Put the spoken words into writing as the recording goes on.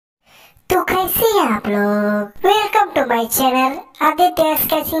तो कैसे हैं आप लोग। Welcome to my channel Aditya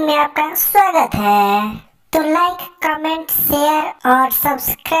sketching में आपका स्वागत है। तो लाइक, कमेंट, शेयर और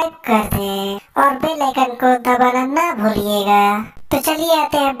सब्सक्राइब कर दें और बेल आइकन को दबाना ना भूलिएगा। तो चलिए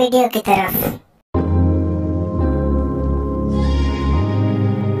आते हैं वीडियो की तरफ।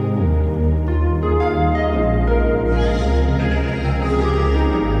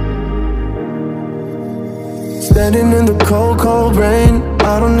 Standing in the cold, cold rain,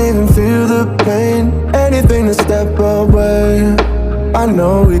 I don't even feel the pain. Anything to step away, I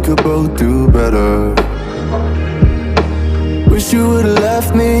know we could both do better. Wish you would've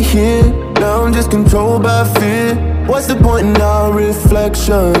left me here, now I'm just controlled by fear. What's the point in our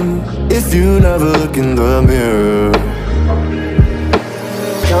reflection, if you never look in the mirror?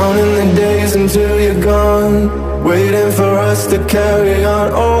 Counting the days until you're gone, waiting for us to carry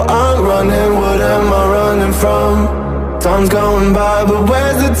on. Oh, I'm running, what am I running from? Time's going by, but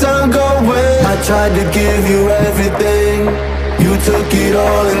where's the time going? I tried to give you everything, you took it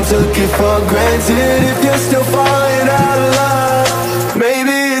all and took it for granted. If you're still falling out of love,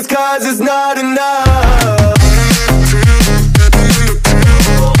 maybe it's 'cause it's not enough.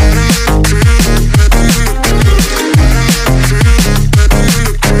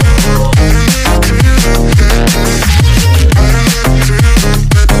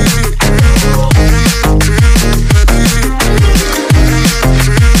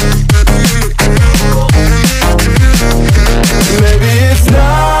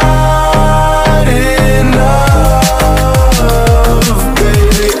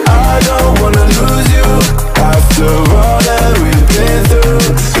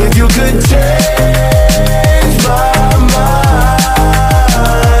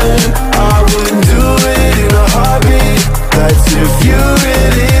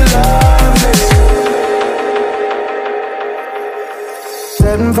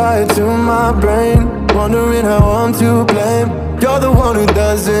 Setting fire to my brain, wondering how I'm to blame. You're the one who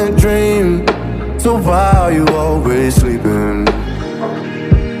doesn't dream, so why are you always sleeping?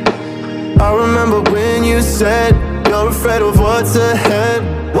 I remember when you said you're afraid of what's ahead.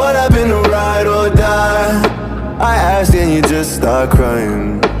 What happened to ride or die? I asked and you just start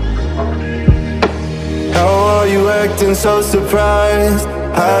crying. How are you acting so surprised?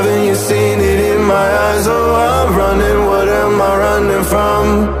 Haven't you seen it in my eyes? Oh, I'm running, what am I running from?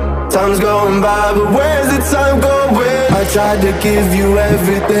 Time's going by, but where's the time going? I tried to give you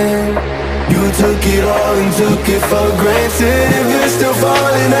everything, you took it all and took it for granted. If you're still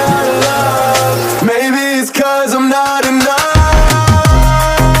falling out of love, maybe it's 'cause I'm not enough.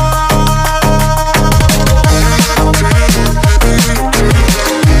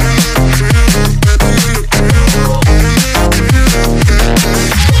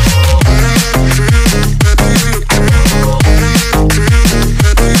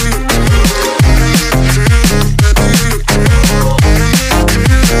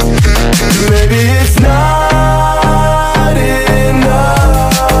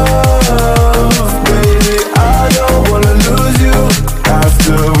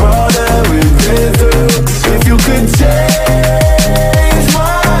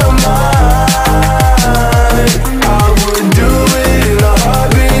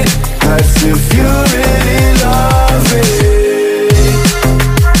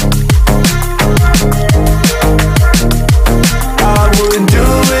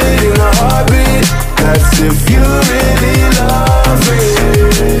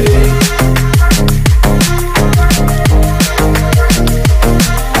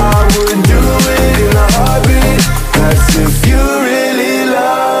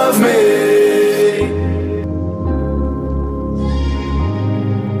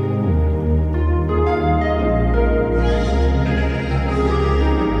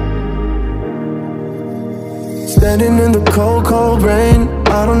 Standing in the cold, cold rain,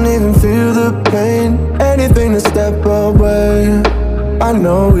 I don't even feel the pain. Anything to step away, I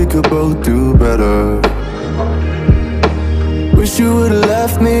know we could both do better. Wish you would've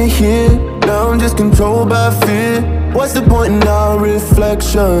left me here, now I'm just controlled by fear. What's the point in our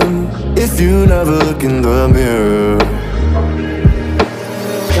reflection, if you never look in the mirror?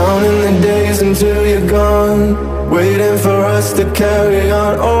 Counting the days until you're gone, waiting for us to carry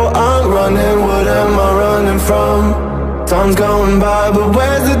on. Oh, I'm running, what am I running from? Time's going by, but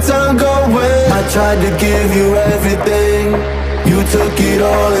where's the time going? I tried to give you everything, you took it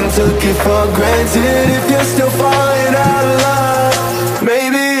all and took it for granted. If you're still falling out of love,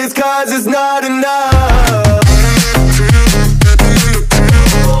 maybe it's 'cause it's not enough.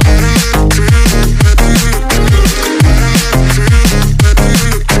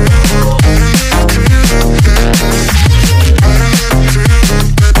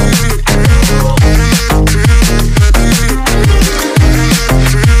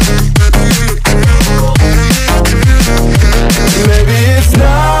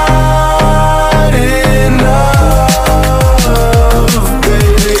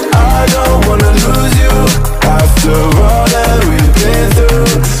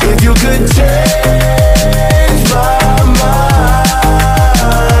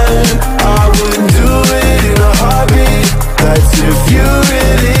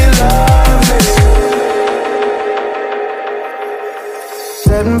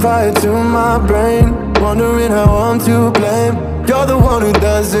 fire to my brain, wondering how I'm to blame. You're the one who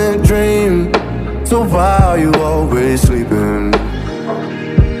doesn't dream, so why are you always sleeping?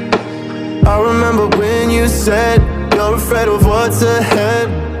 I remember when you said you're afraid of what's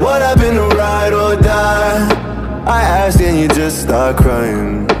ahead. What happened to ride or die? I asked and you just start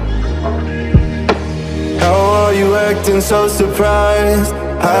crying. How are you acting so surprised?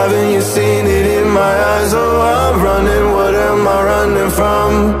 Haven't you seen it in my eyes? Oh, I'm running, what am I running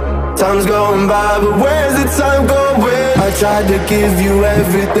from? Time's going by, but where's the time going? I tried to give you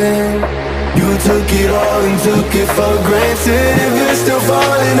everything, you took it all and took it for granted. If you're still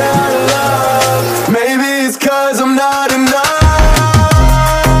falling out of love, maybe it's 'cause I'm not enough.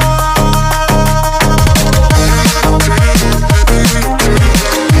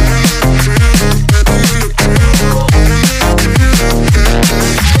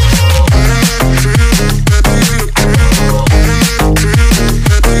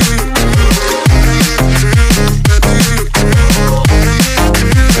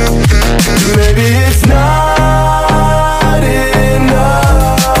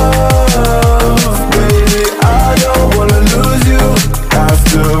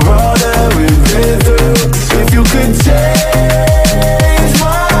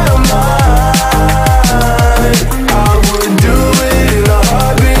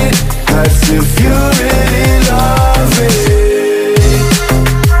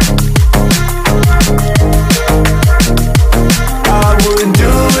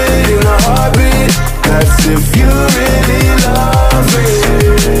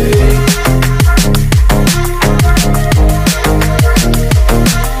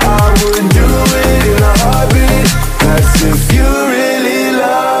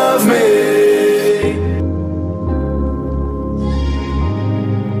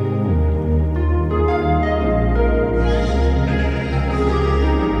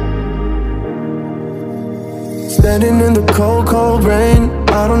 Standing in the cold, cold rain,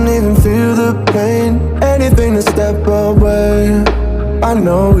 I don't even feel the pain. Anything to step away, I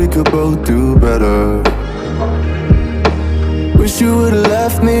know we could both do better. Wish you would've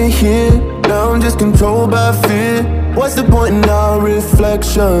left me here, now I'm just controlled by fear. What's the point in our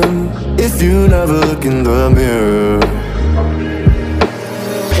reflection if you never look in the mirror?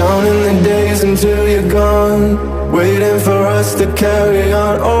 Counting the days until you're gone, waiting for us to carry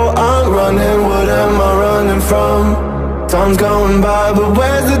on. Oh, I'm running, what am I running from? Time's going by, but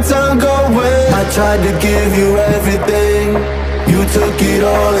where's the time going? I tried to give you everything, you took it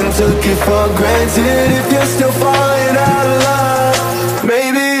all and took it for granted. If you're still falling out of love,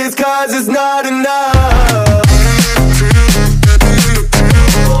 maybe it's 'cause it's not enough.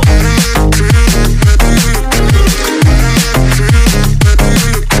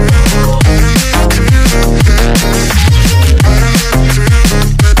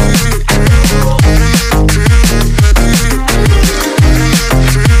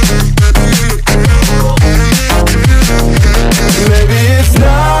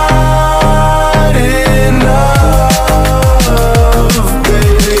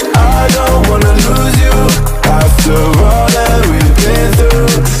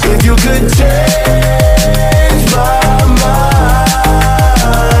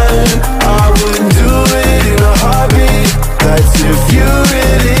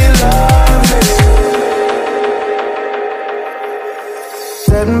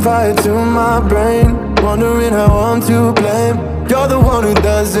 Setting fire to my brain, wondering how I'm to blame. You're the one who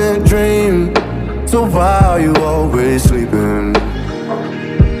doesn't dream, so why are you always sleeping?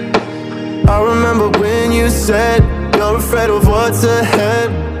 I remember when you said you're afraid of what's ahead.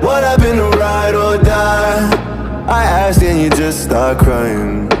 What happened to ride or die? I asked and you just start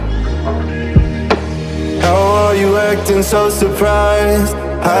crying. How are you acting so surprised?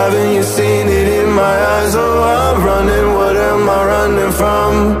 Haven't you seen it in my eyes? Oh, I'm running, what am I running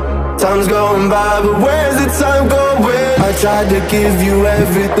from? Time's going by, but where's the time going? I tried to give you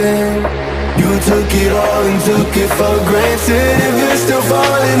everything, you took it all and took it for granted. If you're still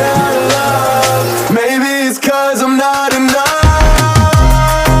falling out of love, maybe it's 'cause I'm not enough.